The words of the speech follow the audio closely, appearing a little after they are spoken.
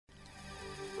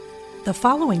The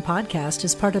following podcast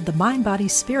is part of the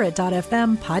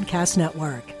MindBodySpirit.fm podcast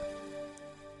network.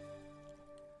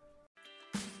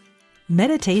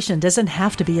 Meditation doesn't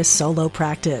have to be a solo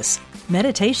practice.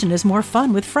 Meditation is more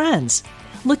fun with friends.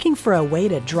 Looking for a way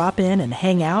to drop in and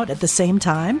hang out at the same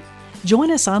time? Join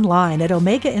us online at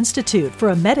Omega Institute for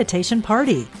a meditation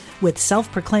party with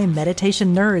self-proclaimed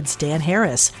meditation nerds Dan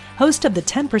Harris, host of the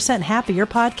 10% Happier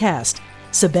podcast,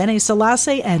 Sabene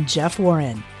Selassie, and Jeff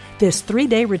Warren. This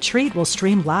 3-day retreat will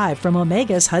stream live from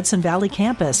Omega's Hudson Valley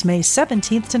campus May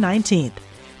 17th to 19th.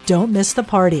 Don't miss the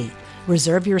party.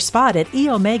 Reserve your spot at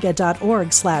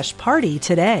eomega.org/party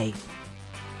today.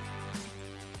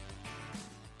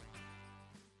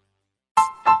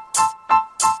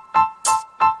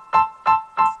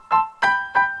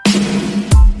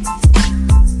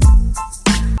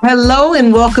 Hello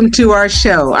and welcome to our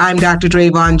show. I'm Dr.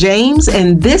 Dawne James,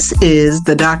 and this is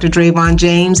the Dr. Dawne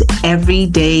James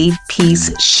Everyday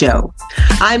Peace Show.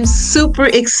 I'm super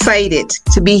excited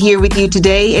to be here with you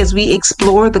today as we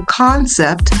explore the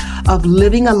concept of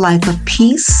living a life of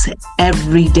peace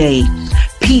every day.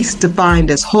 Peace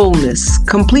defined as wholeness,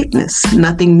 completeness,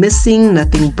 nothing missing,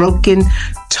 nothing broken,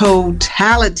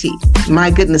 totality.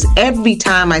 My goodness, every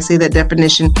time I say that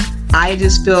definition, I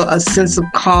just feel a sense of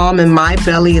calm in my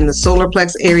belly and the solar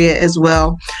plex area as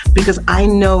well, because I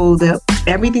know that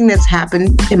everything that's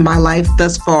happened in my life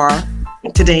thus far,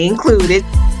 today included,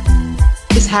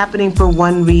 is happening for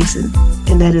one reason,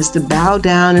 and that is to bow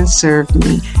down and serve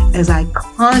me as I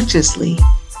consciously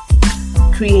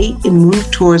create and move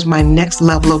towards my next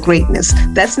level of greatness.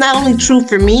 That's not only true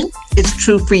for me, it's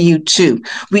true for you too.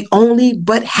 We only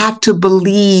but have to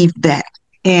believe that.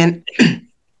 And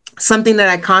something that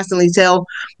I constantly tell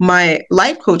my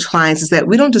life coach clients is that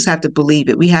we don't just have to believe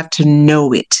it, we have to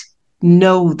know it.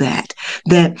 Know that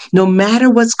no matter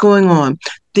what's going on,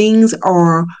 things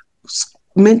are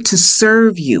meant to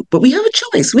serve you. But we have a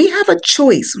choice. We have a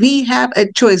choice. We have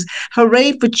a choice.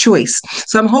 Hooray for choice.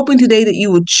 So I'm hoping today that you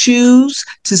will choose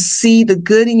to see the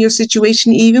good in your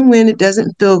situation, even when it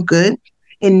doesn't feel good,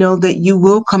 and know that you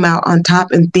will come out on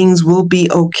top and things will be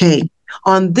okay.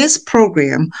 On this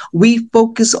program, we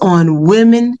focus on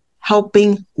women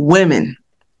helping women.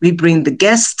 We bring the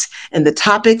guests and the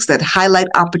topics that highlight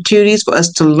opportunities for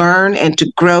us to learn and to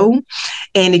grow.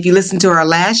 And if you listen to our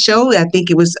last show, I think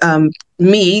it was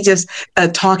me just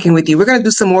talking with you. We're going to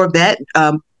do some more of that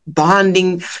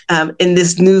bonding in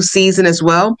this new season as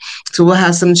well. So we'll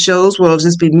have some shows where it'll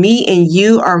just be me and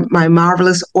you, are my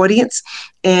marvelous audience.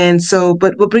 And so,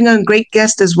 but we'll bring on great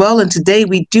guests as well. And today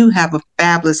we do have a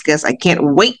fabulous guest. I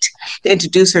can't wait to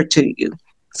introduce her to you.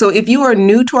 So if you are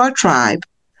new to our tribe,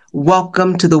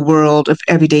 welcome to the world of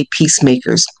Everyday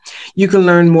Peacemakers. You can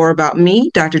learn more about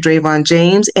me, Dr. Dawne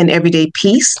James, and Everyday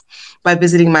Peace by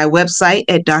visiting my website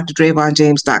at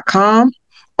drdawnejames.com.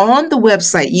 On the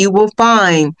website, you will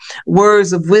find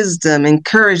words of wisdom,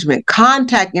 encouragement,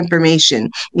 contact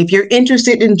information. If you're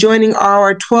interested in joining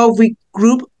our 12-week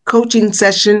group coaching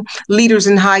session, Leaders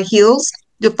in High Heels,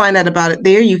 you'll find out about it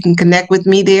there. You can connect with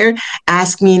me there,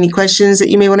 ask me any questions that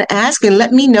you may want to ask, and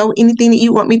let me know anything that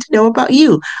you want me to know about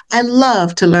you. I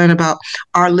love to learn about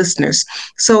our listeners.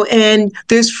 So, and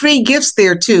there's free gifts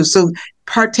there too. So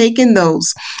partake in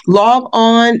those. Log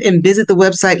on and visit the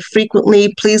website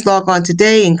frequently. Please log on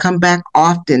today and come back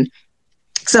often.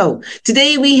 So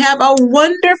today we have a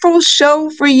wonderful show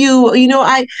for you. You know,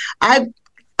 I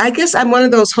guess I'm one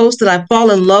of those hosts that I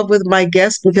fall in love with my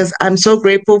guests because I'm so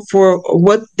grateful for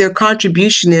what their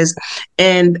contribution is.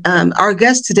 And our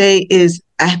guest today is,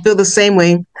 I feel the same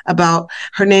way about,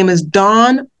 her name is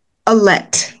Dawne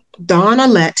Allette. Dawne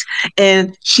Allette.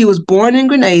 And she was born in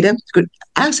Grenada.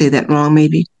 I'll say that wrong,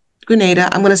 maybe.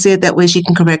 Grenada. I'm going to say it that way. She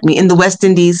can correct me. In the West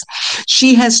Indies.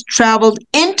 She has traveled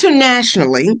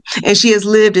internationally, and she has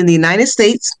lived in the United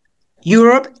States,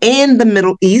 Europe, and the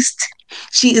Middle East.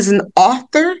 She is an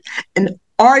author, an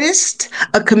artist,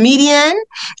 a comedian,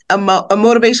 a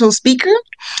motivational speaker.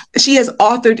 She has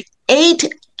authored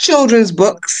 8 children's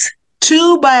books,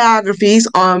 2 biographies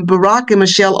on Barack and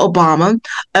Michelle Obama,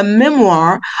 a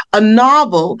memoir, a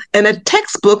novel, and a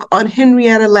textbook on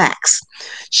Henrietta Lacks.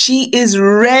 She is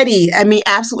ready,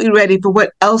 absolutely ready for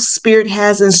what else Spirit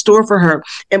has in store for her.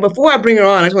 And before I bring her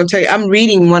on, I just want to tell you, I'm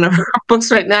reading one of her books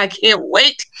right now. I can't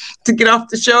wait to get off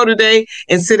the show today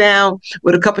and sit down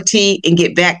with a cup of tea and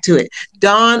get back to it.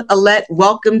 Dawne Allette,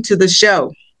 welcome to the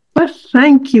show. Well,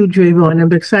 thank you, Dawne.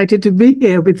 I'm excited to be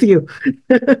here with you.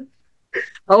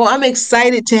 Oh, I'm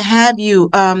excited to have you.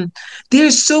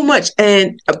 There's so much,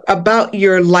 and about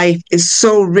your life is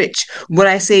so rich. When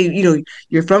I say,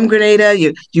 you're from Grenada,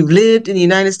 you've lived in the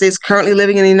United States, currently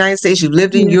living in the United States, you've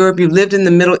lived in Yeah. Europe, you've lived in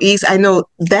the Middle East. I know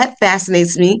that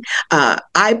fascinates me.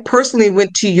 I personally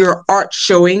went to your art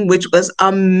showing, which was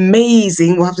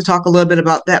amazing. We'll have to talk a little bit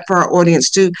about that for our audience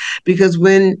too, because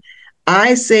when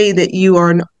I say that you are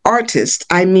an artist,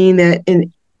 I mean that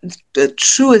in the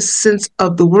truest sense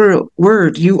of the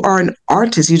word. You are an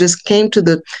artist. You just came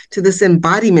to this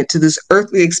embodiment, to this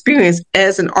earthly experience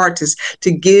as an artist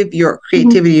to give your Mhm.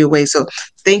 creativity away. So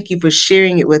thank you for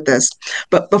sharing it with us.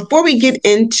 But before we get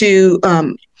into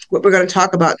what we're going to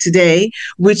talk about today,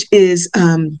 which is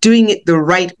doing it the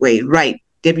right way, right?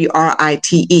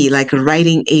 WRITE, like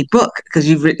writing a book, because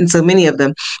you've written so many of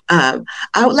them. I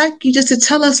would like you just to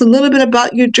tell us a little bit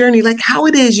about your journey, like how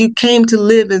it is you came to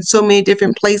live in so many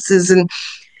different places, and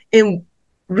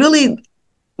really,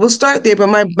 we'll start there. But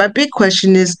my big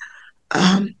question is,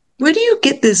 where do you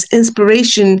get this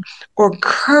inspiration or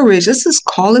courage? Let's just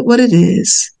call it what it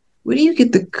is. Where do you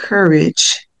get the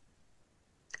courage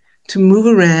to move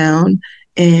around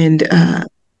and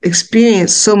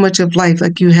experience so much of life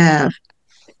like you have?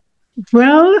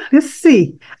 Well, let's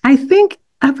see. I think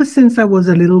ever since I was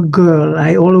a little girl,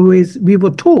 we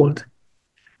were told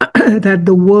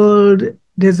that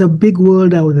there's a big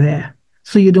world out there.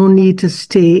 So you don't need to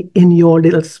stay in your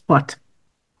little spot.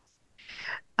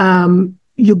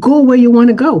 You go where you want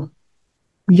to go.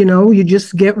 You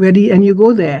just get ready and you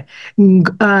go there. In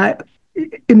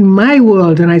my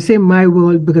world, and I say my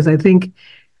world because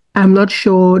I'm not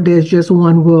sure there's just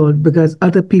one world, because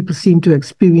other people seem to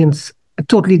experience a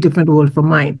totally different world from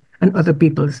mine and other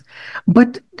people's.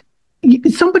 But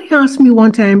somebody asked me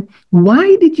one time,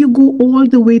 why did you go all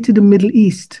the way to the Middle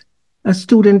East? A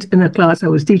student in a class I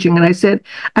was teaching. And I said,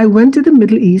 I went to the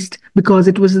Middle East because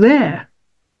it was there.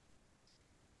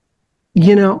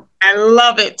 I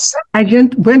love it. I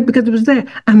went because it was there.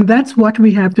 And that's what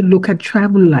we have to look at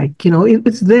travel like.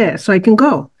 It's there, so I can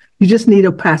go. You just need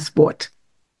a passport.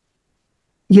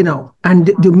 And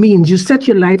the means you set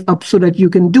your life up so that you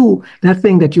can do that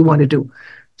thing that you want to do.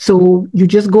 So you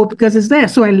just go because it's there.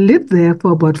 So I lived there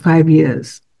for about 5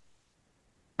 years.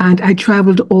 And I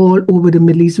traveled all over the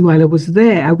Middle East while I was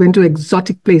there. I went to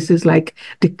exotic places like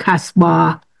the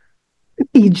Casbah,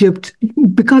 Egypt,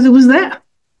 because it was there.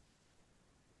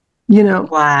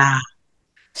 Wow.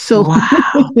 So,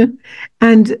 Wow.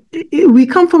 and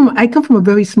I come from a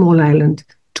very small island,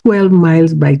 12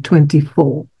 miles by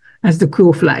 24, as the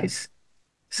crow flies.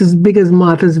 It's as big as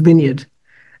Martha's Vineyard.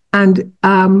 And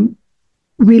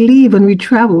we leave and we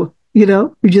travel,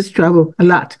 we just travel a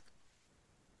lot.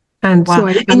 And Wow.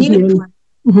 so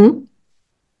And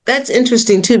that's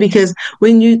interesting too, because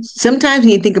sometimes when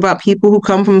you think about people who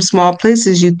come from small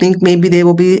places, you think maybe they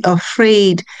will be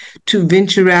afraid to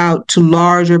venture out to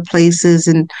larger places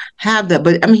and have that.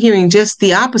 But I'm hearing just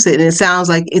the opposite. And it sounds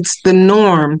like it's the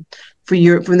norm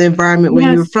from the environment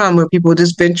where you're from, where people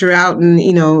just venture out and,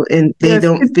 and they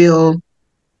don't feel.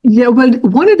 Yeah, well,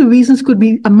 one of the reasons could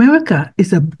be America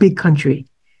is a big country,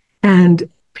 and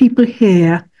people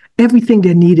here, everything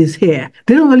they need is here.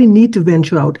 They don't really need to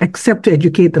venture out except to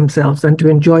educate themselves and to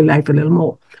enjoy life a little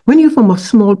more. When you're from a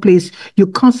small place, you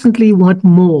constantly want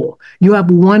more. You have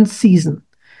one season,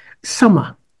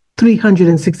 summer,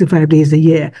 365 days a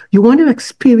year. You want to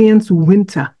experience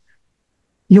winter.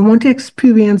 You want to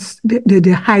experience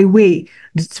the highway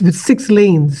with 6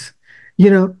 lanes.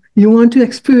 You want to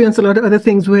experience a lot of other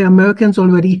things where Americans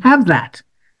already have that.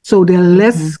 So they're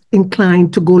less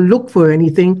inclined to go look for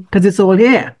anything because it's all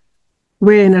here.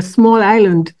 Where in a small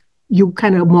island, you're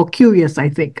kind of more curious, I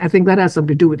think. I think that has something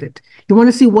to do with it. You want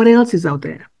to see what else is out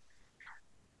there.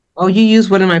 Oh, you use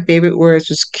one of my favorite words,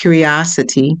 was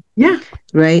curiosity. Yeah.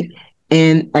 Right.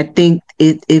 And I think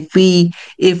if we,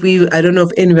 I don't know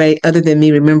if anybody other than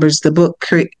me remembers the book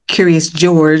Curious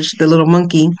George, the little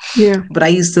monkey. Yeah. But I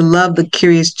used to love the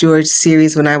Curious George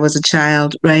series when I was a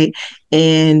child. Right.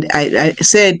 And I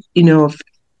said,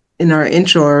 in our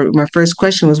intro, my first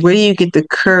question was, where do you get the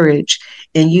courage?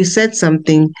 And you said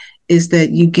something, is that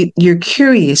you're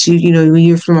curious. When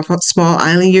you're from a small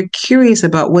island, you're curious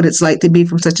about what it's like to be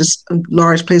from such a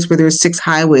large place where there are 6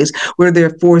 highways, where there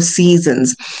are 4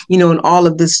 seasons, and all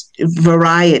of this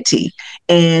variety.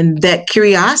 And that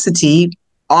curiosity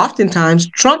oftentimes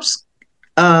trumps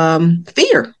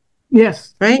fear.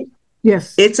 Yes. Right.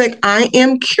 Yes. It's like, I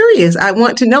am curious. I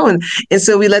want to know. And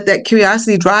so we let that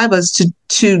curiosity drive us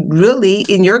to really,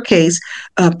 in your case,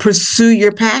 pursue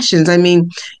your passions. I mean,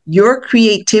 your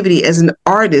creativity as an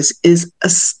artist is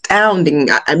astounding.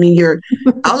 I mean,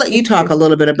 I'll let you talk a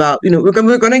little bit about, we're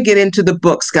going to get into the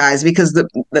books, guys, because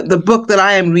the book that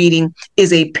I am reading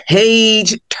is a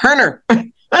page turner.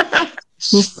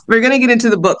 We're going to get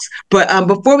into the books, but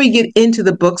before we get into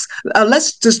the books,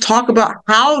 let's just talk about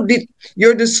how did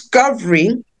your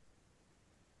discovery.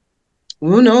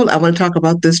 Well, no, I want to talk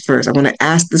about this first. I want to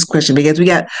ask this question because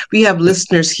we have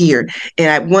listeners here, and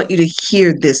I want you to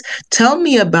hear this. Tell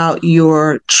me about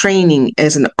your training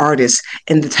as an artist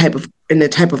and the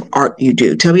type of art you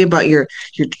do. Tell me about your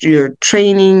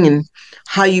training and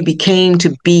how you became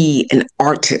to be an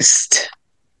artist.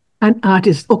 An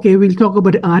artist. Okay, we'll talk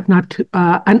about art, not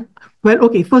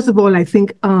okay, first of all, I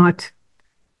think art,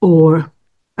 or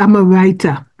I'm a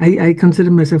writer. I consider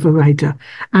myself a writer.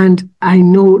 And I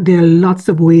know there are lots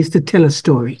of ways to tell a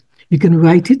story. You can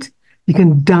write it, you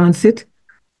can dance it,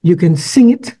 you can sing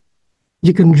it,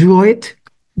 you can draw it,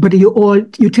 but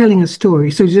you're telling a story.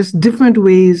 So just different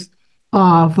ways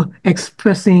of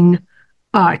expressing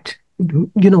art,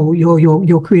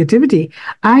 your creativity.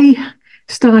 I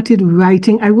started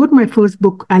writing. I wrote my first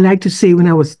book, I like to say, when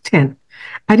I was 10.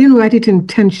 I didn't write it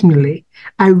intentionally.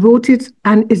 I wrote it,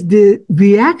 and it's the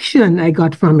reaction I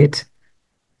got from it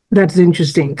that's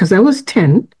interesting. Because I was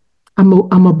 10. I'm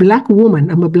a Black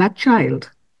woman. I'm a Black child.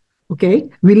 Okay?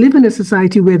 We live in a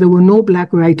society where there were no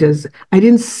Black writers. I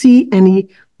didn't see any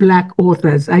Black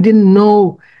authors. I didn't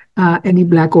know any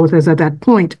Black authors at that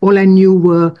point. All I knew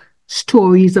were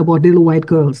stories about little white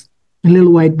girls and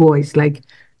little white boys, like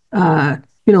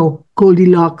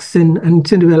Goldilocks and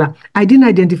Cinderella. I didn't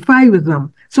identify with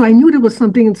them. So I knew there was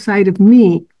something inside of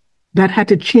me that had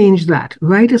to change that.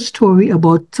 Write a story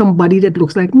about somebody that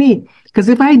looks like me. Because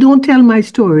if I don't tell my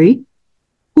story,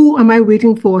 who am I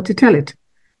waiting for to tell it?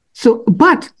 So,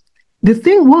 but the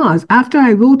thing was, after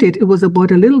I wrote it, it was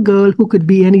about a little girl who could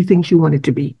be anything she wanted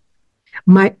to be.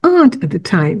 My aunt at the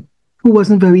time, who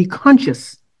wasn't very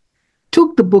conscious,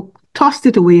 took the book, tossed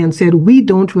it away, and said, "We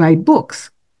don't write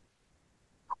books."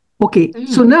 Okay,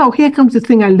 so now here comes the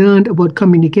thing I learned about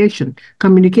communication.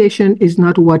 Communication is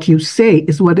not what you say,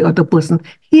 it's what the other person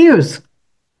hears.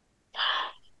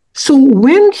 So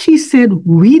when she said,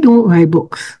 "We don't write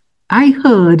books," I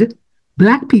heard,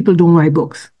 "Black people don't write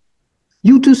books.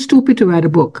 You too stupid to write a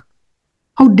book.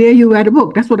 How dare you write a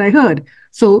book?" That's what I heard.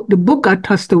 So the book got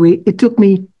tossed away. It took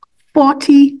me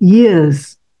 40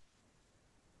 years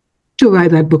to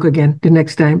write that book again the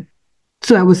next time.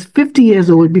 So I was 50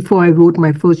 years old before I wrote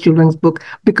my first children's book,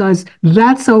 because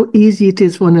that's how easy it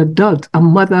is for an adult, a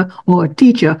mother or a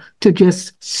teacher, to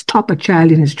just stop a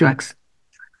child in his tracks.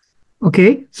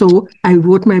 Okay, so I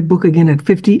wrote my book again at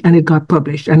 50 and it got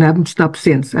published, and I haven't stopped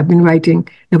since. I've been writing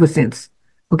ever since.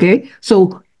 Okay,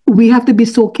 so we have to be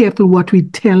so careful what we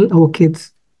tell our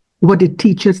kids, what the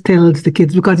teacher tells the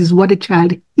kids, because it's what the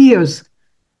child hears,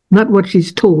 not what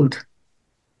she's told.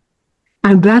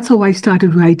 And that's how I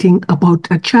started writing about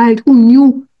a child who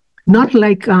knew, not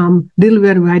like Little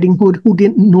Red Riding Hood, who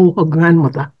didn't know her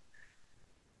grandmother,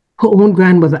 her own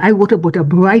grandmother. I wrote about a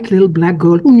bright little Black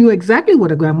girl who knew exactly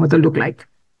what a grandmother looked like.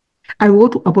 I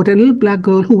wrote about a little Black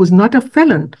girl who was not a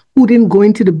felon, who didn't go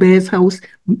into the bear's house,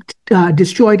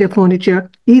 destroy their furniture,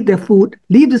 eat their food,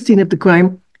 leave the scene of the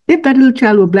crime. If that little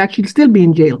child were Black, she'd still be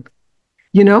in jail.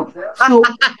 So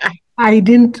I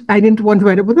didn't want to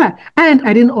write about that. And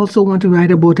I didn't also want to write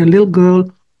about a little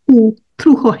girl who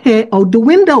threw her hair out the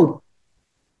window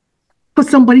for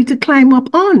somebody to climb up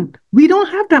on. We don't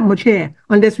have that much hair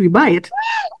unless we buy it.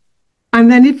 And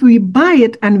then if we buy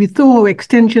it and we throw our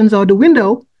extensions out the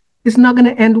window, it's not going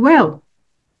to end well.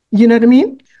 You know what I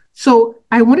mean? So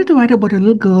I wanted to write about a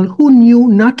little girl who knew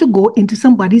not to go into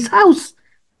somebody's house.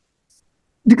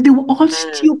 They were all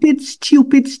stupid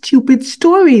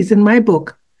stories in my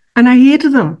book. And I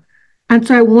hated them. And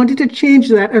so I wanted to change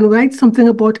that and write something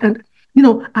about a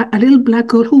little Black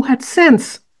girl who had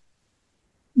sense.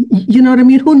 You know what I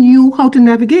mean? Who knew how to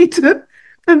navigate.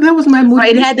 And that was my motivation.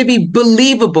 Right, it had to be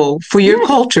believable for your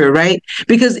culture, right?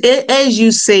 Because as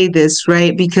you say this,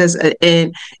 right? Because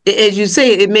and as you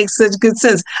say, it makes such good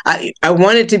sense. I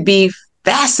want it to be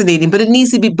fascinating, but it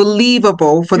needs to be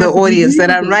believable for the audience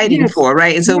that I'm writing for,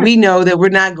 right? And so we know that we're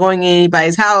not going in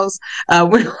anybody's house.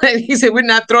 He said we're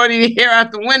not throwing any hair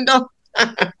out the window.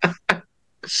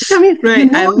 I mean,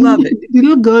 right, I love it. The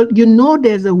little girl,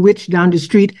 there's a witch down the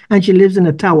street and she lives in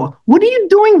a tower. What are you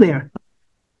doing there?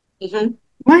 Mm-hmm.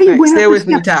 Why are you going stay up with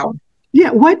the me, tower?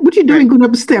 Yeah, what you doing going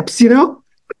up the steps,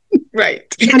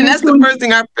 Right. And that's the first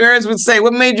thing our parents would say.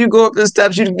 What made you go up the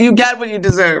steps? You got what you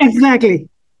deserve. Exactly.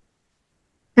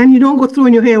 And you don't go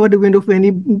throwing your hair out the window for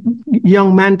any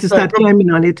young man to start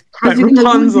climbing on it. Right,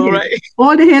 Rapunzel, right?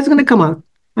 All the hair's going to come out,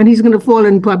 and he's going to fall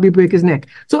and probably break his neck.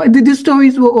 So the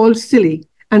stories were all silly.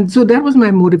 And so that was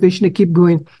my motivation to keep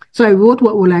going. So I wrote,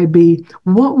 what will I be?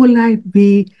 What will I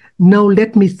be? Now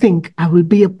let me think. I will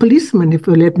be a policeman if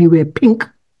you let me wear pink.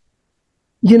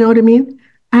 You know what I mean?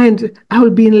 And I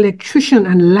will be an electrician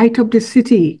and light up the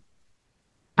city.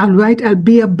 I'll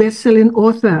be a best-selling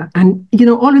author. And,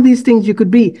 all of these things you could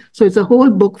be. So it's a whole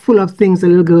book full of things a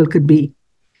little girl could be.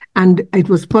 And it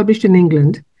was published in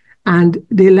England. And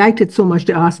they liked it so much,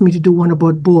 they asked me to do one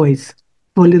about boys,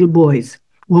 for little boys.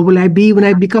 What will I be when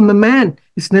I become a man?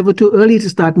 It's never too early to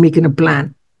start making a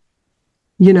plan.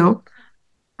 And so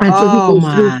he goes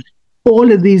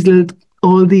through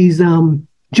all these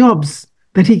jobs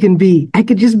that he can be. I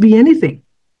could just be anything.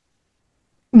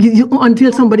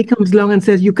 Until somebody comes along and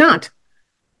says you can't.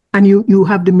 And you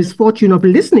have the misfortune of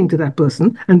listening to that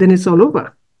person, and then it's all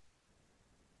over.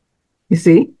 You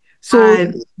see? So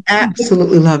I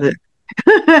absolutely love it.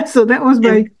 So that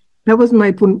was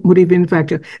my motivating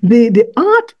factor.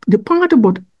 The part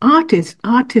about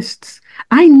artists,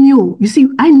 I knew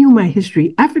my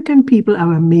history. African people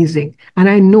are amazing. And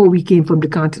I know we came from the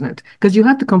continent, because you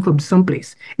have to come from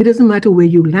someplace. It doesn't matter where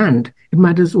you land. It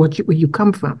matters where you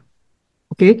come from.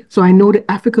 Okay, so I know the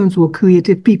Africans were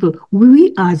creative people.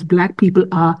 We as Black people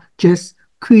are just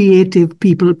creative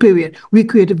people, period. We're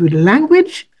creative with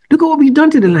language. Look at what we've done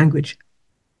to the language.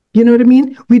 You know what I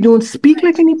mean? We don't speak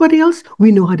like anybody else.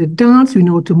 We know how to dance. We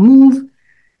know how to move.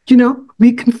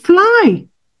 We can fly.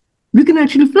 We can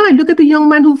actually fly. Look at the young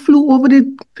man who flew over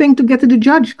the thing to get to the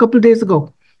judge a couple of days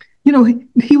ago.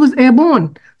 He was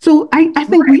airborne. So I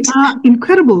think we are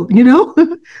incredible,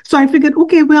 So I figured,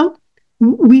 okay, well,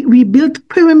 we built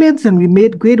pyramids and we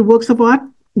made great works of art.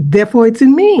 Therefore, it's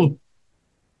in me.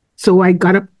 So I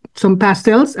got up some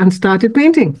pastels and started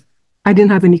painting. I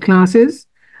didn't have any classes.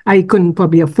 I couldn't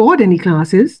probably afford any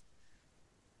classes.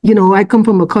 I come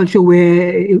from a culture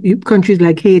where countries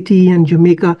like Haiti and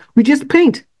Jamaica, we just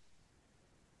paint.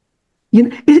 Here's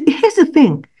the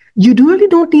thing. You really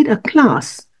don't need a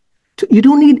class. You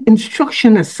don't need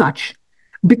instruction as such,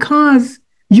 because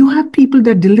you have people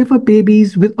that deliver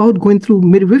babies without going through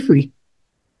midwifery,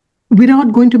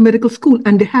 without going to medical school,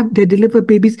 and they deliver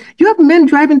babies. You have men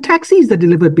driving taxis that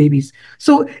deliver babies.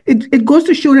 So it goes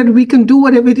to show that we can do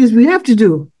whatever it is we have to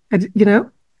do,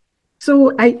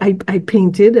 So I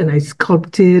painted and I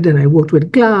sculpted and I worked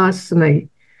with glass and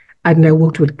I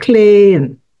worked with clay,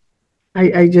 and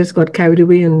I just got carried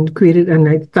away and created, and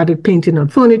I started painting on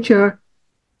furniture.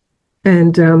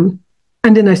 And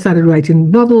then I started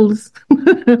writing novels,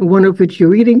 one of which you're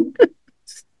reading.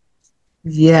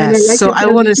 Yes. So I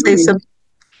want to say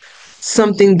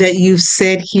something that you've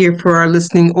said here for our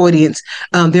listening audience.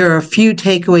 There are a few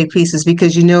takeaway pieces,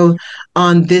 because,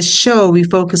 on this show, we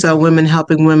focus on women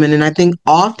helping women. And I think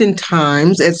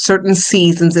oftentimes at certain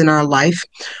seasons in our life,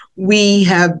 we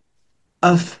have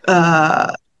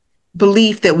a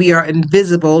belief that we are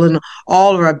invisible and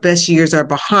all of our best years are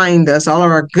behind us. All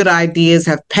of our good ideas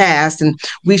have passed and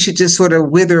we should just sort of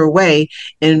wither away.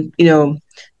 And,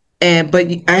 but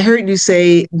I heard you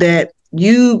say that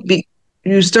you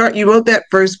wrote that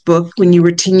first book when you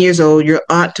were 10 years old. Your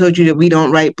aunt told you that we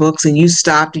don't write books, and you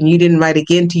stopped and you didn't write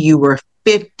again till you were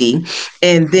 50.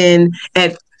 And then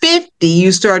at 50,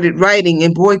 you started writing,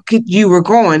 and boy, you were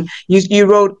going. You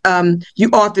wrote,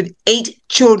 you authored 8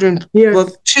 children's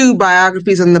books, 2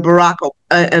 biographies on the Barack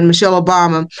and Michelle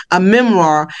Obama, a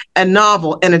memoir, a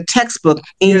novel, and a textbook.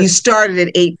 And you started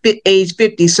at age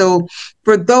 50. So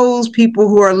for those people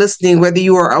who are listening, whether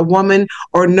you are a woman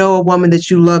or know a woman that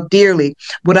you love dearly,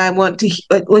 what I want you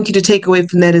to take away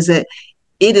from that is that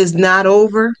it is not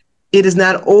over. It is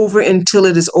not over until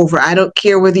it is over. I don't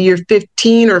care whether you're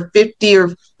 15 or 50 or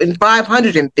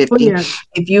 550. Oh, yeah.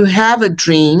 If you have a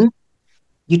dream,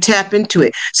 you tap into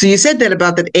it. So you said that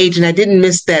about that age, and I didn't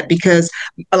miss that, because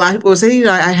a lot of people will say,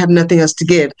 I have nothing else to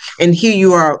give. And here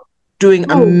you are doing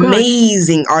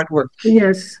amazing artwork.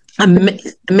 Yes.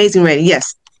 Amazing writing.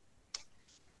 Yes.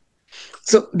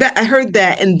 So that I heard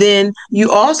that. And then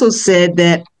you also said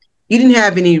that you didn't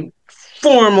have any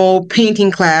formal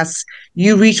painting class.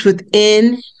 You reach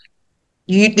within.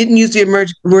 You didn't use the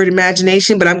word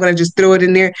imagination, but I'm going to just throw it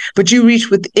in there. But you reached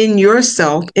within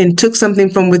yourself and took something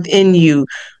from within you,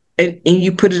 and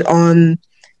you put it on.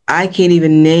 I can't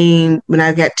even name, when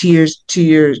I got to your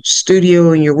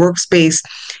studio and your workspace,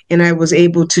 and I was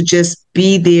able to just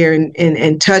be there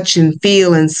and touch and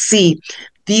feel and see.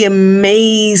 the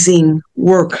amazing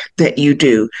work that you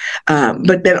do.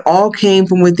 But that all came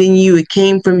from within you. It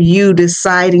came from you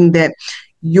deciding that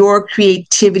your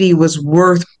creativity was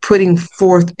worth putting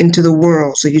forth into the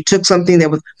world. So you took something that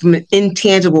was from an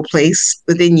intangible place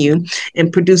within you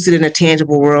and produced it in a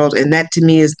tangible world. And that to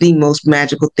me is the most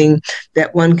magical thing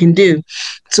that one can do.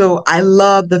 So I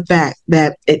love the fact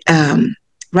that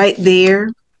right there,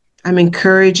 I'm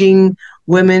encouraging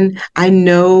women. I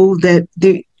know that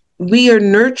we are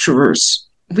nurturers.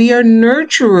 We are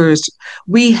nurturers.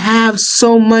 We have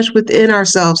so much within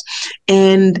ourselves,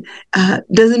 and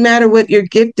doesn't matter what your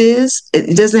gift is.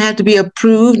 It doesn't have to be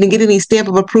approved and get any stamp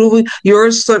of approval.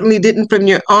 Yours certainly didn't from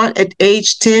your aunt at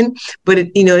age 10, but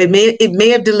it may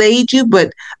have delayed you,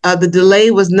 but the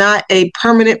delay was not a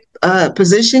permanent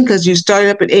position because you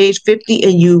started up at age 50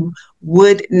 and you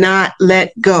would not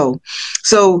let go.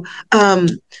 So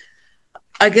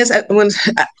I guess I want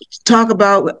to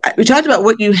we talked about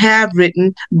what you have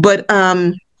written, but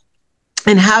and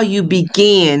how you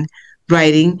began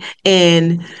writing.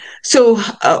 And so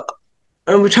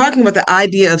we're talking about the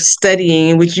idea of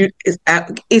studying, which is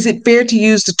it fair to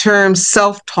use the term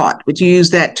self-taught? Would you use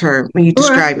that term when you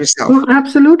describe yourself? Oh,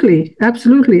 absolutely. I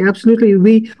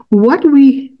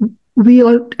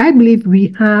believe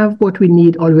we have what we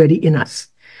need already in us.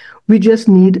 We just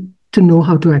need to know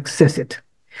how to access it.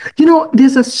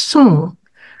 There's a song,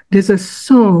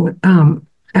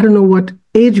 I don't know what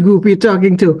age group you're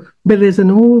talking to, but there's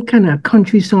an old kind of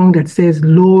country song that says,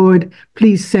 Lord,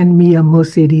 please send me a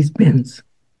Mercedes-Benz.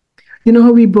 You know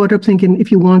how we brought up thinking, if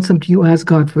you want something, you ask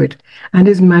God for it. And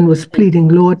this man was pleading,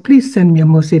 Lord, please send me a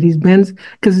Mercedes-Benz,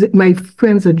 because my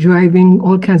friends are driving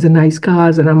all kinds of nice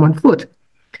cars and I'm on foot.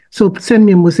 So send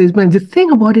me a Mercedes-Benz. The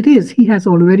thing about it is, he has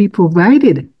already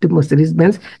provided the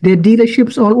Mercedes-Benz. There are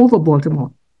dealerships all over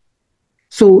Baltimore.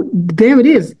 So there it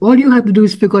is. All you have to do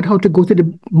is figure out how to go to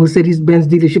the Mercedes-Benz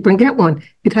dealership and get one.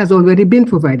 It has already been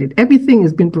provided. Everything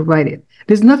has been provided.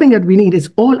 There's nothing that we need. It's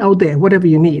all out there, whatever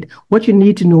you need. What you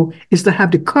need to know is to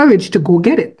have the courage to go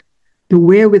get it, the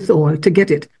wherewithal to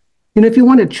get it. If you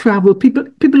want to travel,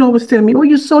 people always tell me, oh,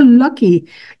 you're so lucky.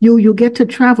 You get to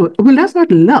travel. Well, that's not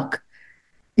luck.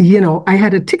 I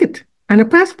had a ticket and a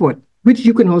passport, which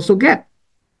you can also get.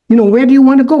 Where do you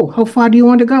want to go? How far do you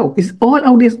want to go? It's all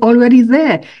out. It's already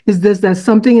there. There's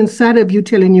something inside of you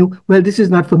telling you, well, this is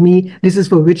not for me. This is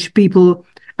for rich people.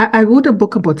 I wrote a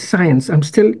book about science. I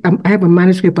have a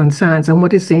manuscript on science. And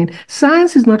what it's saying,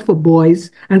 science is not for boys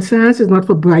and science is not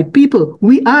for bright people.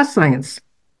 We are science.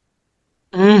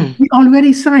 We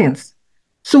already science.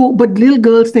 So, but little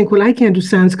girls think, well, I can't do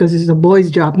science because it's a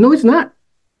boy's job. No, it's not.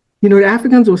 The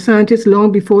Africans were scientists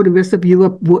long before the rest of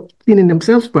Europe were cleaning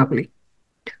themselves properly.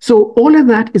 So all of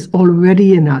that is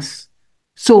already in us.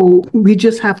 So we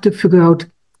just have to figure out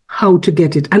how to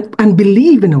get it and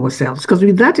believe in ourselves, because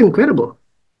we're that incredible.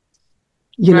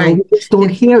 We just don't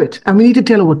hear it. And we need to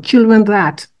tell our children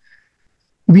that.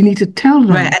 We need to tell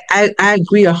them. Right. I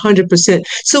agree 100%.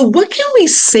 So what can we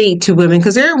say to women?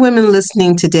 Because there are women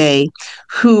listening today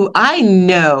who I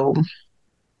know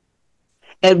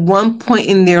at one point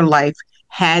in their life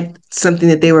had something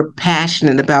that they were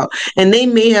passionate about, and they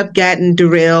may have gotten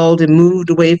derailed and moved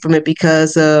away from it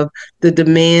because of the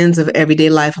demands of everyday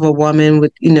life of a woman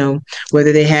with,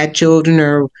 whether they had children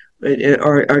or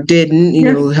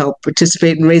didn't, help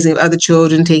participate in raising other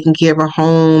children, taking care of a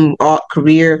home,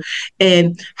 career.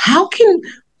 And how can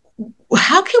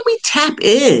we tap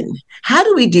in? How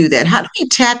do we do that? How do we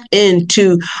tap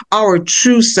into our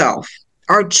true self,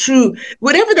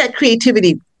 whatever that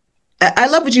creativity? I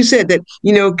love what you said that,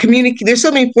 there's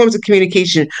so many forms of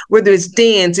communication, whether it's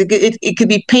dance, it could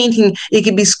be painting, it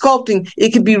could be sculpting, it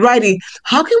could be writing.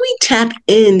 How can we tap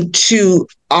into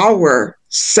our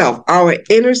self, our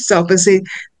inner self, and say,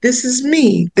 this is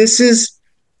me.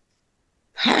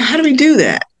 How do we do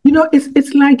that?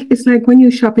 It's like when you're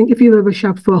shopping, if you ever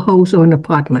shop for a house or an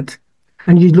apartment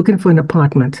and you're looking for an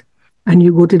apartment and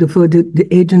you go to the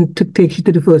agent takes you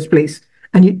to the first place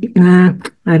and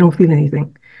I don't feel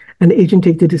anything. And the agent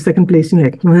takes you to the second place, and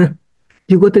you're like,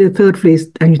 you go to the third place,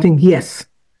 and you think, yes.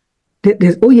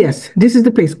 Oh, yes, this is the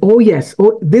place. Oh, yes.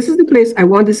 Oh, this is the place. I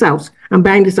want this house. I'm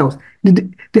buying this house.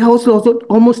 The house will also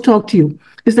almost talk to you.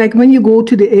 It's like when you go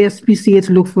to the ASPCA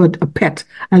to look for a pet,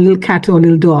 a little cat or a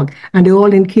little dog, and they're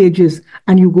all in cages,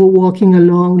 and you go walking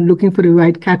along looking for the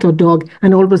right cat or dog,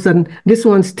 and all of a sudden, this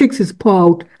one sticks his paw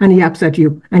out and he yaps at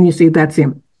you, and you say, that's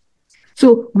him.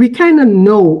 So we kind of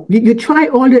know, you try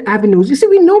all the avenues. You see,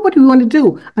 we know what we want to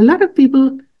do. A lot of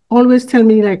people always tell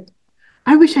me, like,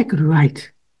 I wish I could write.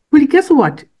 Well, guess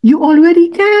what? You already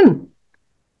can.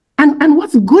 And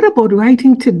what's good about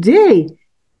writing today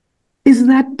is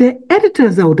that the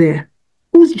editors out there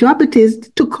whose job it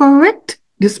is to correct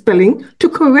the spelling, to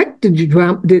correct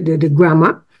the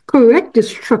grammar, correct the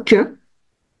structure.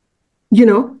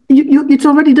 It's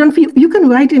already done for you. You can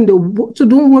write so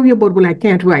don't worry about, well, I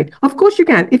can't write. Of course you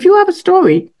can. If you have a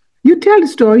story, you tell the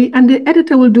story and the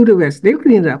editor will do the rest. They'll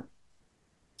clean it up.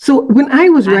 So when I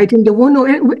was writing,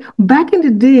 back in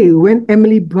the day when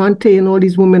Emily Bronte and all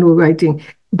these women were writing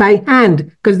by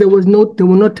hand, because there were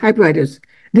no typewriters.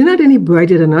 They're not any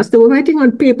brighter than us. They were writing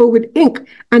on paper with ink,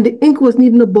 and the ink wasn't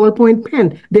even a ballpoint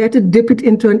pen. They had to dip it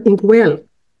into an ink well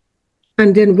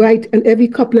and then write, and every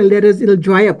couple of letters it'll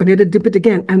dry up and they had to dip it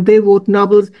again. And they wrote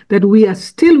novels that we are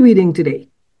still reading today.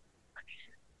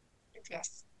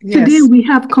 Yes. Today we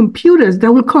have computers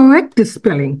that will correct the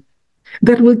spelling,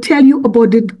 that will tell you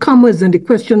about the commas and the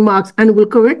question marks and will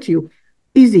correct you.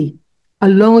 Easy.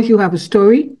 As long as you have a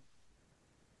story,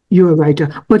 you're a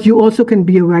writer. But you also can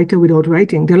be a writer without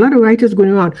writing. There are a lot of writers going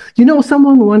around.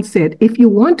 Someone once said, if you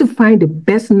want to find the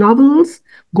best novels,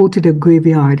 go to the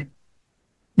graveyard,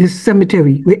 the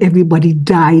cemetery where everybody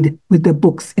died with their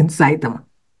books inside them.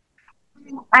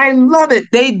 I love it.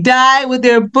 They die with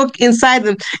their book inside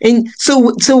them. And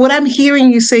so what I'm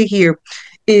hearing you say here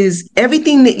is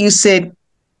everything that you said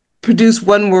produced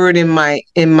one word in my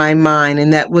mind,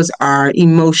 and that was our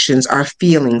emotions, our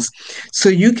feelings. So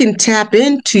you can tap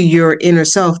into your inner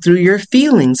self through your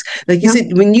feelings. Like you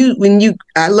said, when you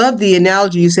I love the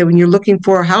analogy you said, when you're looking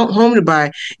for a home to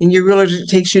buy and your realtor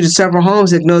takes you to several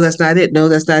homes, like, no, that's not it. No,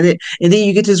 that's not it. And then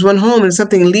you get to this one home and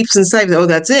something leaps inside. Oh,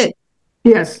 that's it.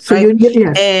 Yes. So right?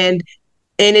 yes. And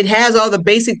it has all the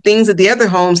basic things that the other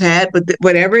homes had, but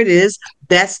whatever it is,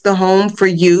 that's the home for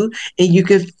you, and you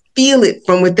can feel it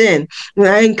from within. And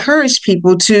I encourage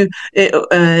people to,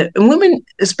 women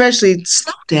especially,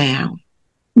 slow down.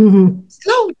 Mm-hmm.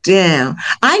 Slow down.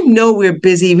 I know we're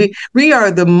busy. We are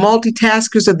the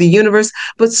multitaskers of the universe,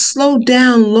 but slow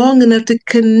down long enough to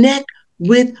connect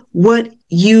with what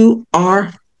you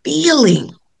are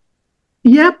feeling.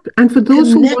 Yep, and for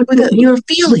those who want your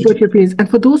feelings, and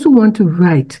for those who want to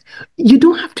write, you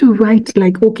don't have to write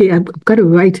like, okay, I've got to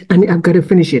write and I've got to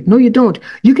finish it. No, you don't.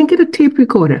 You can get a tape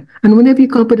recorder, and whenever you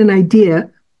come up with an idea,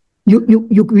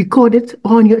 you record it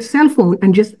on your cell phone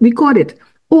and just record it.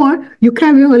 Or you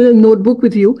carry a little notebook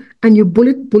with you and you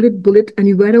bullet, and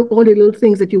you write out all the little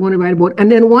things that you want to write about.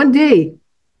 And then one day,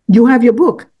 you have your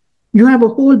book. You have a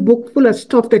whole book full of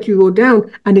stuff that you wrote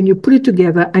down, and then you put it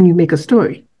together and you make a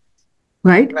story.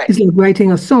 Right? It's like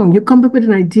writing a song. You come up with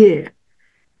an idea,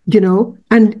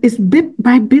 and it's bit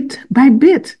by bit by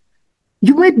bit.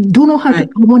 You might don't know how I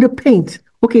want to paint.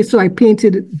 Okay, so I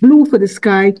painted blue for the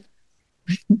sky,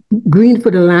 green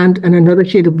for the land, and another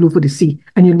shade of blue for the sea,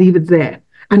 and you leave it there.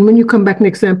 And when you come back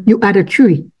next time, you add a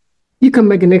tree. You come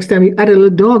back the next time, you add a little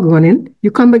dog running.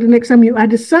 You come back the next time, you add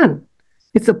the sun.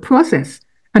 It's a process.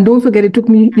 And don't forget, it took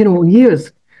me,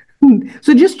 years.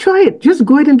 So just try it. Just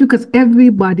go ahead and do, because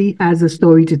everybody has a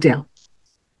story to tell.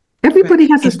 Everybody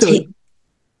has a story.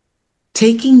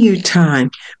 Taking your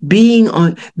time, being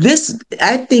on this,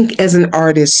 I think as an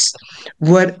artist,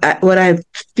 what I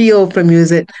feel from you is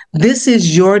that this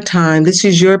is your time, this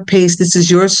is your pace, this is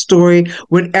your story,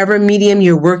 whatever medium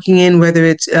you're working in, whether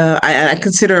it's, I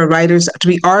consider writers to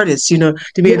be artists, to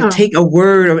be able to take a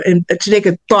word and to take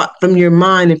a thought from your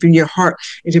mind and from your heart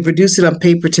and to produce it on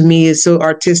paper, to me is so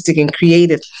artistic and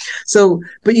creative. So,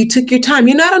 but you took your time.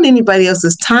 You're not on anybody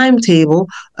else's timetable.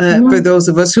 For those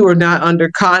of us who are not under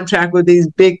contract with these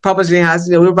big publishing houses,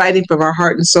 we're writing from our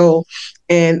heart and soul.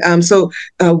 And so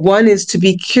one is to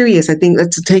be curious. I think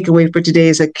that's a takeaway for today,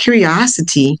 is that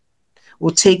curiosity will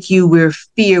take you where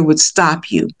fear would stop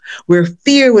you, where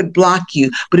fear would block you.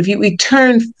 But if you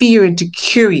return fear into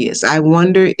curious, I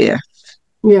wonder if.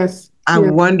 Yes. I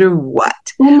wonder what.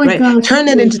 Oh my gosh. Turn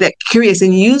that into that curious,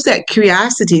 and use that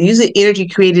curiosity, use the energy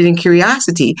created in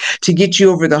curiosity to get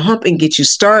you over the hump and get you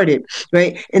started,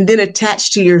 right? And then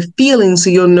attach to your feelings so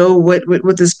you'll know what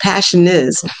this passion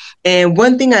is. And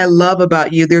one thing I love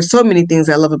about you, there's so many things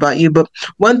I love about you, but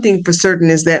one thing for certain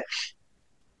is that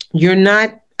you're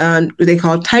not, they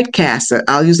call typecast.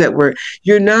 I'll use that word.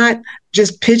 You're not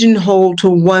just pigeonholed to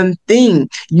one thing.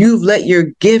 You've let your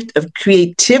gift of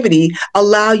creativity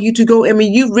allow you to go. I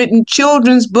mean, you've written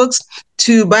children's books,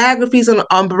 to biographies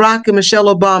on Barack and Michelle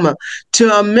Obama,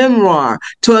 to a memoir,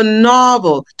 to a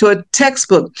novel, to a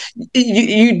textbook.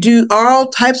 You do all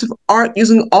types of art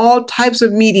using all types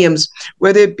of mediums,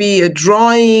 whether it be a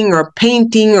drawing or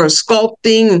painting or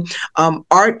sculpting,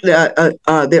 art.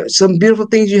 There's some beautiful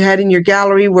things you had in your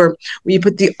gallery where you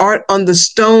put the art on the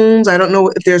stones. I don't know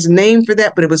if there's a name for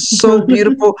that, but it was so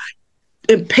beautiful.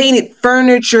 And painted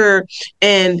furniture.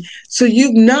 And so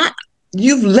you've not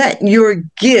you've let your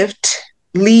gift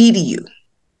lead you.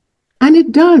 And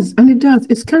it does. And it does.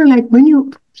 It's kind of like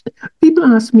when people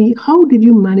ask me, how did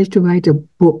you manage to write a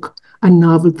book, a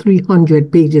novel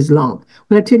 300 pages long?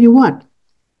 Well, I tell you what,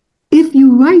 if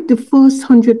you write the first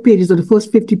 100 pages or the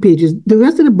first 50 pages, the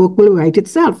rest of the book will write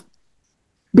itself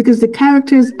because the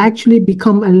characters actually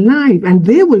become alive and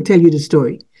they will tell you the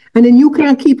story. And then you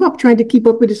can't trying to keep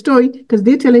up with the story because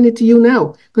they're telling it to you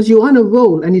now because you're on a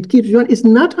roll and it keeps you on. It's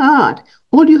not hard.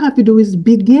 All you have to do is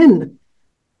begin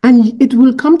and it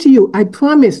will come to you. I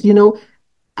promise,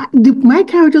 my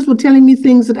characters were telling me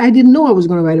things that I didn't know I was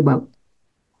going to write about.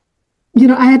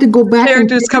 I had to go back.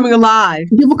 Characters coming alive.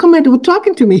 They were coming, they were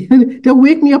talking to me. They'll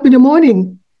wake me up in the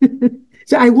morning.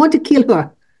 So I want to kill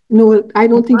her. I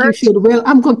don't think you should. Well,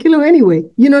 I'm going to kill her anyway.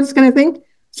 This kind of thing.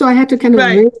 So I had to kind of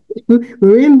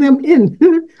rein them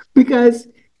in because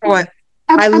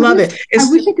I love it. I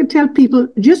wish I could tell people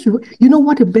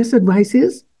what the best advice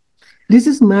is?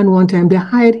 This man one time, they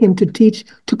hired him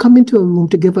to come into a room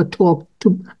to give a talk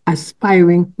to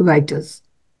aspiring writers.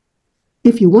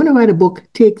 If you want to write a book,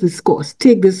 take this course,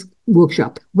 take this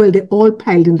workshop. Well, they all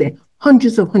piled in there.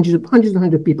 Hundreds of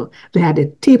people. They had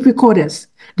their tape recorders.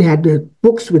 They had their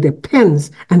books with their pens,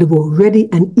 and they were ready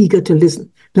and eager to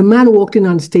listen. The man walked in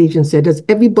on stage and said, does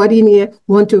everybody in here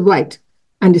want to write?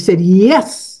 And they said,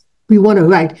 yes, we want to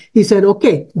write. He said,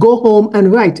 okay, go home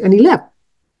and write. And he left.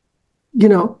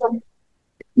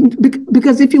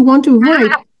 Because if you want to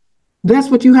write, that's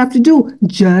what you have to do.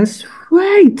 Just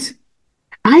write.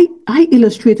 I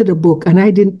illustrated a book and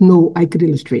I didn't know I could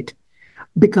illustrate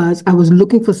because I was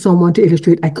looking for someone to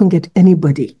illustrate. I couldn't get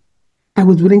anybody. I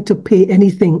was willing to pay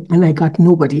anything and I got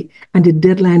nobody. And the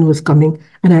deadline was coming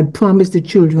and I had promised the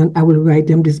children I will write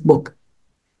them this book.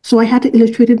 So I had to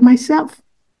illustrate it myself.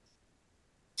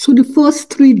 So the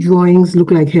first 3 drawings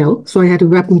looked like hell. So I had to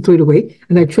wrap them, throw it away.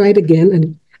 And I tried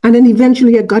again. And then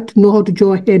eventually I got to know how to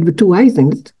draw a head with 2 eyes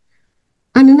in it.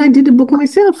 And then I did the book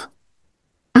myself.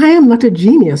 I am not a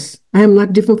genius. I am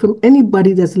not different from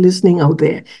anybody that's listening out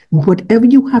there. Whatever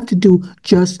you have to do,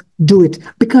 just do it.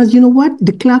 Because you know what?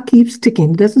 The clock keeps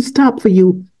ticking. It doesn't stop for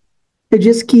you. It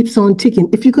just keeps on ticking.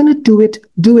 If you're going to do it,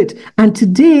 do it. And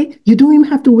today, you don't even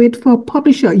have to wait for a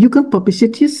publisher. You can publish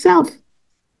it yourself.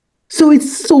 So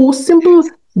it's so simple.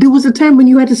 There was a time when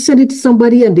you had to send it to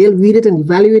somebody and they'll read it and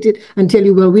evaluate it and tell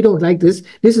you, well, we don't like this.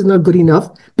 This is not good enough.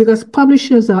 Because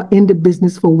publishers are in the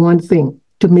business for one thing,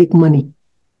 to make money.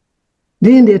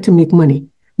 They're in there to make money.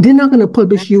 They're not going to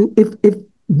publish you if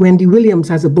Wendy Williams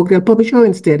has a book, they'll publish her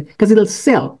instead because it'll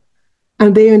sell.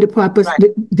 And they're in the purpose,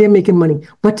 they're making money.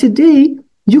 But today,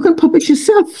 you can publish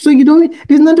yourself. So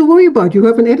there's nothing to worry about. You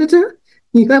have an editor,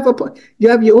 you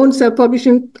have your own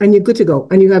self-publishing, and you're good to go.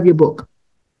 And you have your book.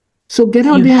 So get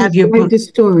out there and write this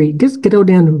story. Just get out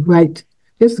there and write.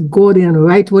 Just go there and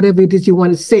write whatever it is you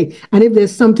want to say. And if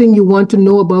there's something you want to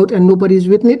know about and nobody's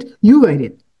written it, you write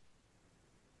it.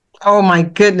 Oh my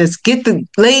goodness. Get the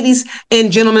ladies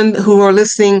and gentlemen who are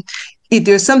listening. If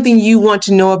there's something you want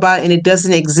to know about and it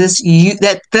doesn't exist,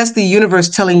 that's the universe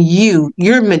telling you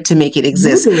you're meant to make it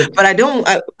exist. But I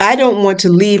don't want to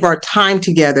leave our time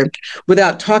together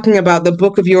without talking about the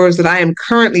book of yours that I am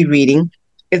currently reading.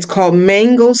 It's called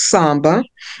Mango Samba.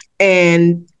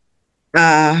 And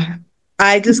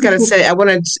I just gotta say,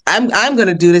 I'm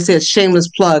gonna do this as a shameless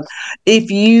plug. If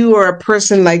you are a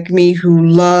person like me who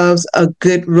loves a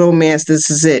good romance, this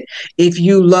is it. If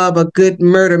you love a good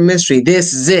murder mystery,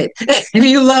 this is it. If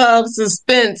you love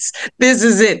suspense, this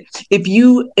is it. If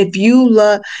you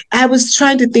love, I was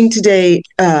trying to think today,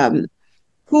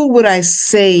 who would I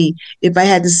say if I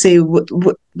had to say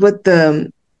what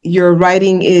your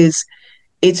writing is?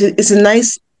 It's a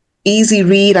nice, easy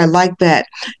read. I like that.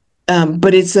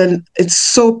 But it's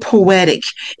so poetic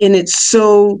and it's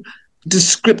so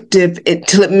descriptive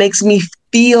till it makes me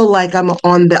feel like I'm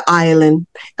on the island.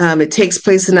 It takes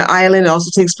place in the island. It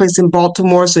also takes place in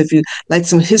Baltimore. So if you like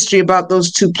some history about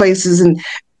those 2 places, and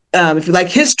if you like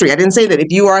history, I didn't say that.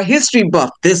 If you are a history buff,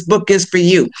 this book is for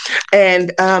you.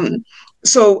 And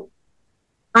so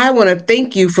I want to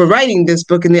thank you for writing this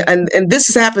book, and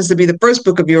this happens to be the first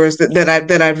book of yours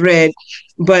that I've read.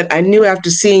 But I knew after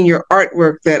seeing your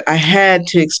artwork that I had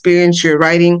to experience your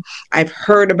writing. I've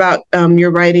heard about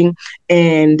your writing,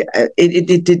 and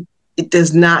it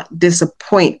does not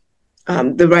disappoint.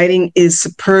 The writing is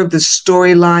superb. The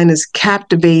storyline is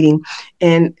captivating,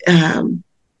 and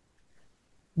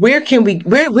where can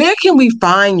we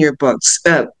find your books?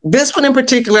 This one in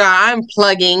particular, I'm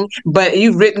plugging, but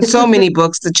you've written so many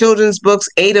books, the children's books,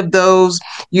 8 of those.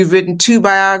 You've written 2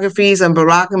 biographies on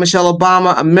Barack and Michelle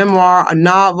Obama, a memoir, a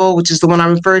novel, which is the one I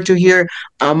referred to here,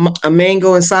 a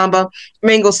Mango Samba,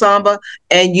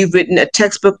 and you've written a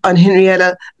textbook on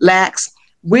Henrietta Lacks.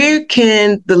 Where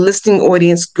can the listening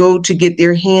audience go to get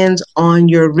their hands on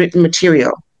your written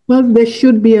material? Well, they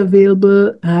should be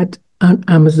available on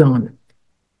Amazon.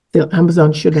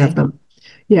 Amazon should have them.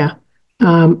 Yeah.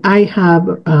 I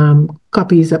have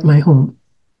copies at my home.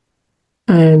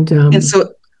 And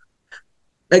so,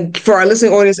 for our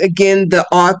listening audience, again, the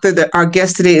author, our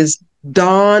guest today is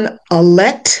Dawne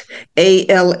Allette,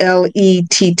 Allette.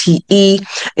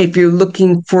 If you're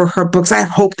looking for her books, I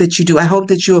hope that you do. I hope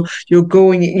that you'll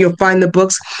go and you'll find the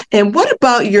books. And what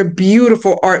about your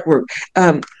beautiful artwork?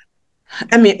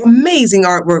 Amazing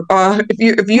artwork.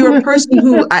 If you're a person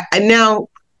who I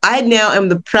now am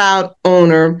the proud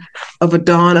owner of a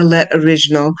Dawne Allette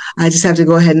original. I just have to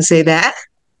go ahead and say that.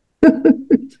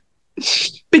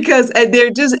 Because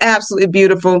they're just absolutely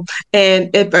beautiful. And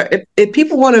if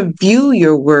people want to view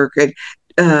your work,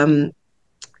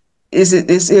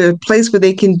 is there a place where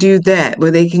they can do that,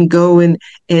 where they can go and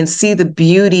see the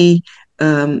beauty,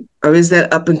 or is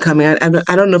that up and coming? I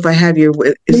don't know if I have your.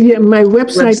 My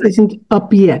website isn't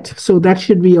up yet, so that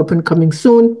should be up and coming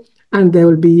soon. And there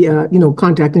will be,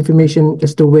 contact information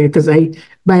as to where, because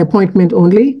by appointment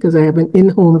only, because I have an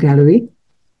in-home gallery.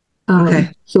 Okay.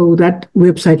 So that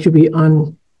website should be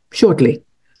on shortly.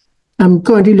 I'm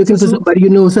currently looking for somebody who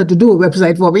knows how to do a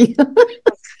website for me.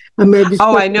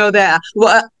 I know that.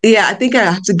 Well, yeah, I think I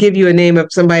have to give you a name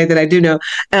of somebody that I do know.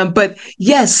 But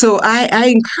yes, so I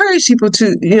encourage people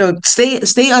to,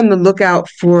 stay on the lookout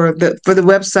for the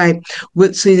website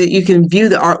so that you can view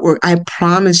the artwork. I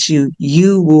promise you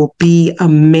will be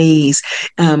amazed.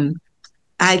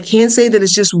 I can't say that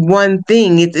it's just one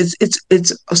thing. It's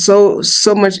so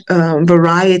much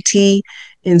variety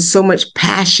and so much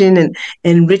passion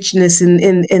and richness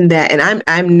in that. And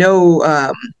I'm no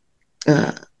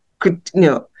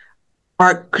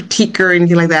art critiquer or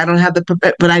anything like that. I don't have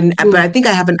but I think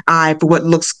I have an eye for what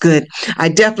looks good. I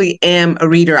definitely am a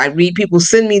reader. I read. People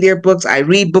send me their books. I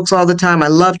read books all the time. I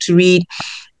love to read,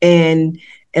 and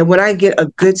when I get a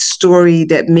good story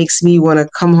that makes me want to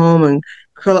come home and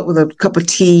curl up with a cup of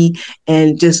tea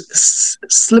and just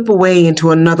slip away into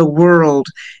another world,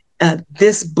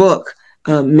 this book,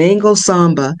 Mango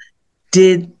Samba,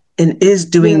 did and is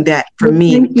doing that for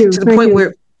me to the point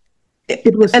where.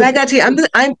 And I got to tell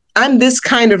you, I'm this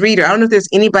kind of reader. I don't know if there's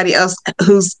anybody else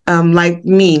who's like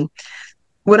me.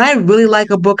 When I really like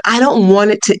a book, I don't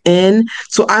want it to end,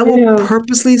 so I will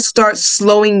purposely start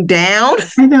slowing down.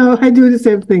 I know, I do the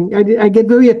same thing. I get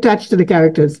very attached to the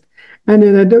characters, and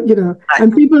then I don't,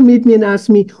 And people meet me and ask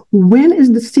me, "When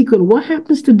is the sequel? What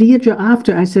happens to Deirdre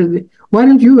after?" I said, "Why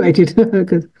don't you write it?"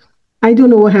 Because I don't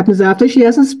know what happens after. She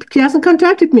hasn't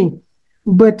contacted me.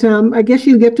 But I guess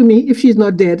she'll get to me if she's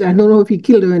not dead. I don't know if he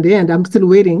killed her in the end. I'm still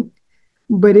waiting.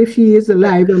 But if she is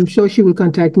alive, I'm sure she will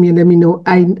contact me and let me know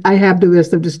I have the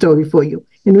rest of the story for you.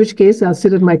 In which case, I'll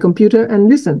sit at my computer and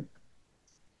listen.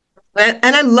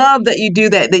 And I love that you do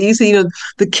that you say,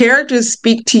 the characters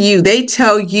speak to you. They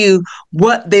tell you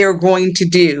what they're going to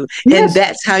do. Yes. And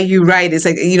that's how you write. It's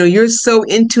like, you're so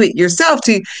into it yourself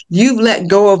you've let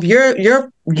go of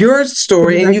your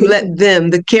story, and you let them,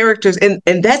 the characters, and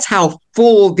that's how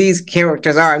full these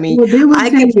characters are. I mean, I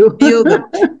can feel them,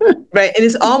 right? And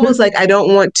it's almost like I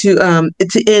don't want to it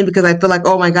to end, because I feel like,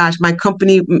 oh my gosh, my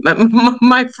company,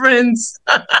 my friends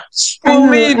will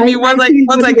leave me once I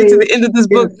get to the end of this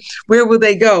book. Where will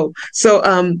they go? So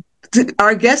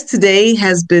our guest today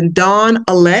has been Dawne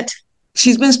Allette.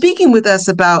 She's been speaking with us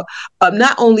about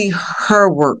not only her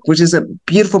work, which is a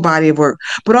beautiful body of work,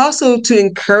 but also to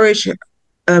encourage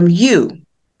you.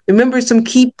 Remember some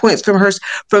key points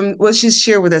from what she's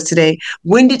shared with us today.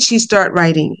 When did she start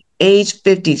writing? Age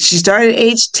 50. She started at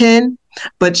age 10,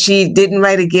 but she didn't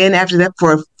write again after that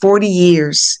for 40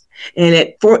 years. And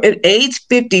at age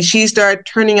 50, she started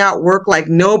turning out work like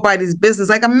nobody's business,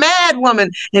 like a mad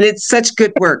woman. And it's such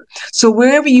good work. So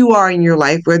wherever you are in your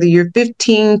life, whether you're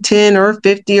 15, 10, or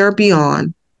 50 or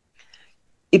beyond,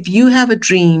 if you have a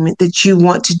dream that you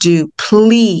want to do,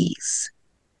 please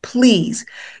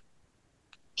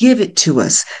give it to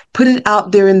us. Put it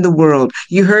out there in the world.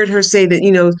 You heard her say that,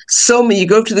 so many, you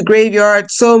go to the graveyard,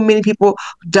 so many people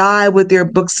die with their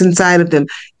books inside of them.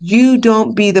 You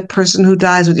don't be the person who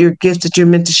dies with your gifts that you're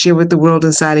meant to share with the world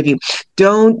inside of you.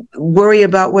 Don't worry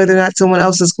about whether or not someone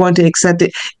else is going to accept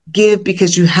it. Give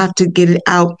because you have to get it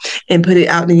out and put it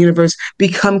out in the universe.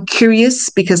 Become curious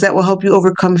because that will help you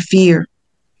overcome fear.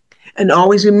 And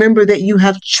always remember that you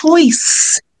have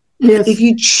choice. Yes. If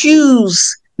you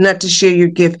choose not to share your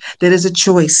gift, that is a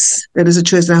choice. That is a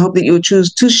choice. And I hope that you will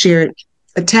choose to share it.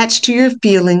 Attached to your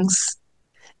feelings.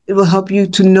 It will help you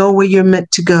to know where you're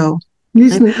meant to go.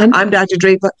 Listen, I'm Dr.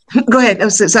 Draper. Go ahead. I'm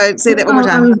sorry. Say that one more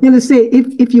time. I was going to say,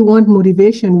 if you want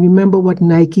motivation, remember what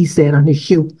Nike said on his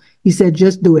shoe. He said,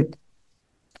 just do it.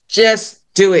 Just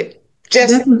do it.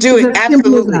 Just do it.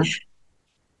 Absolutely.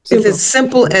 It's as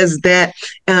simple as that.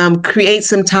 Create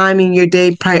some time in your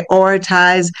day.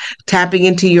 Prioritize tapping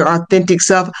into your authentic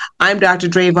self. I'm Dr.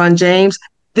 Drayvon James.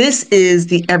 This is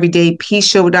the Everyday Peace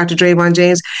Show with Dr. Drayvon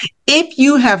James. If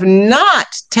you have not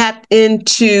tapped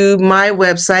into my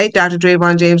website,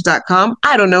 drdravonjames.com,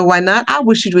 I don't know why not. I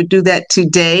wish you would do that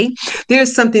today.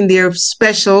 There's something there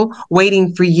special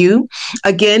waiting for you.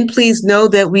 Again, please know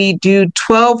that we do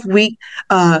 12-week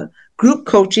group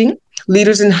coaching.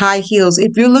 Leaders in High Heels.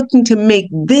 If you're looking to make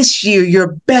this year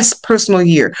your best personal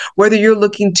year, whether you're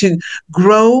looking to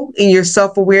grow in your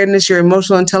self-awareness, your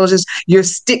emotional intelligence, your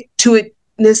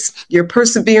stick-to-itness, your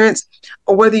perseverance,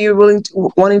 or whether you're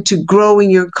wanting to grow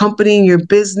in your company, in your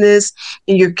business,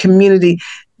 in your community,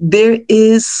 there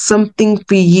is something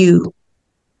for you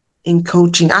in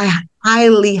coaching. I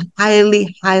highly,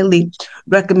 highly, highly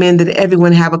recommend that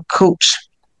everyone have a coach.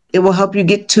 It will help you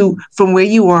get from where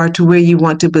you are to where you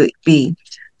want to be.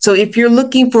 So if you're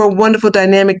looking for a wonderful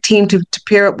dynamic team to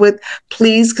pair up with,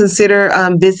 please consider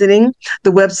visiting the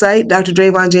website,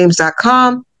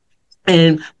 drdravonjames.com,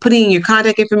 and putting in your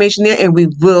contact information there, and we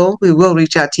will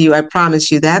reach out to you. I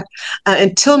promise you that.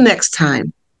 Until next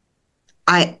time,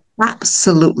 I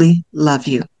absolutely love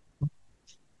you.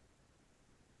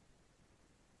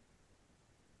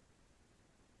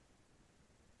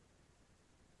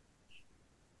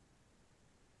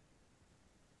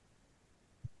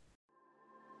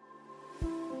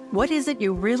 What is it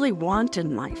you really want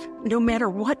in life? No matter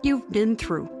what you've been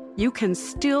through, you can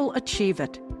still achieve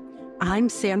it. I'm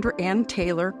Sandra Ann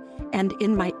Taylor, and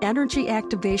in my Energy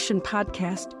Activation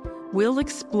podcast, we'll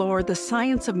explore the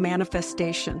science of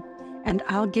manifestation, and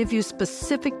I'll give you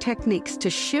specific techniques to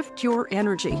shift your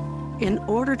energy in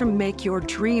order to make your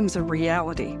dreams a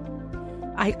reality.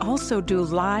 I also do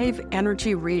live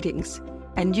energy readings,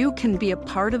 and you can be a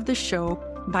part of the show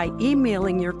by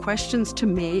emailing your questions to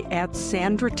me at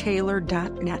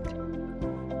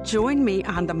sandrataylor.net. Join me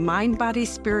on the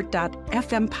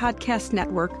mindbodyspirit.fm podcast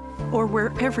network or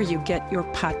wherever you get your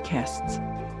podcasts.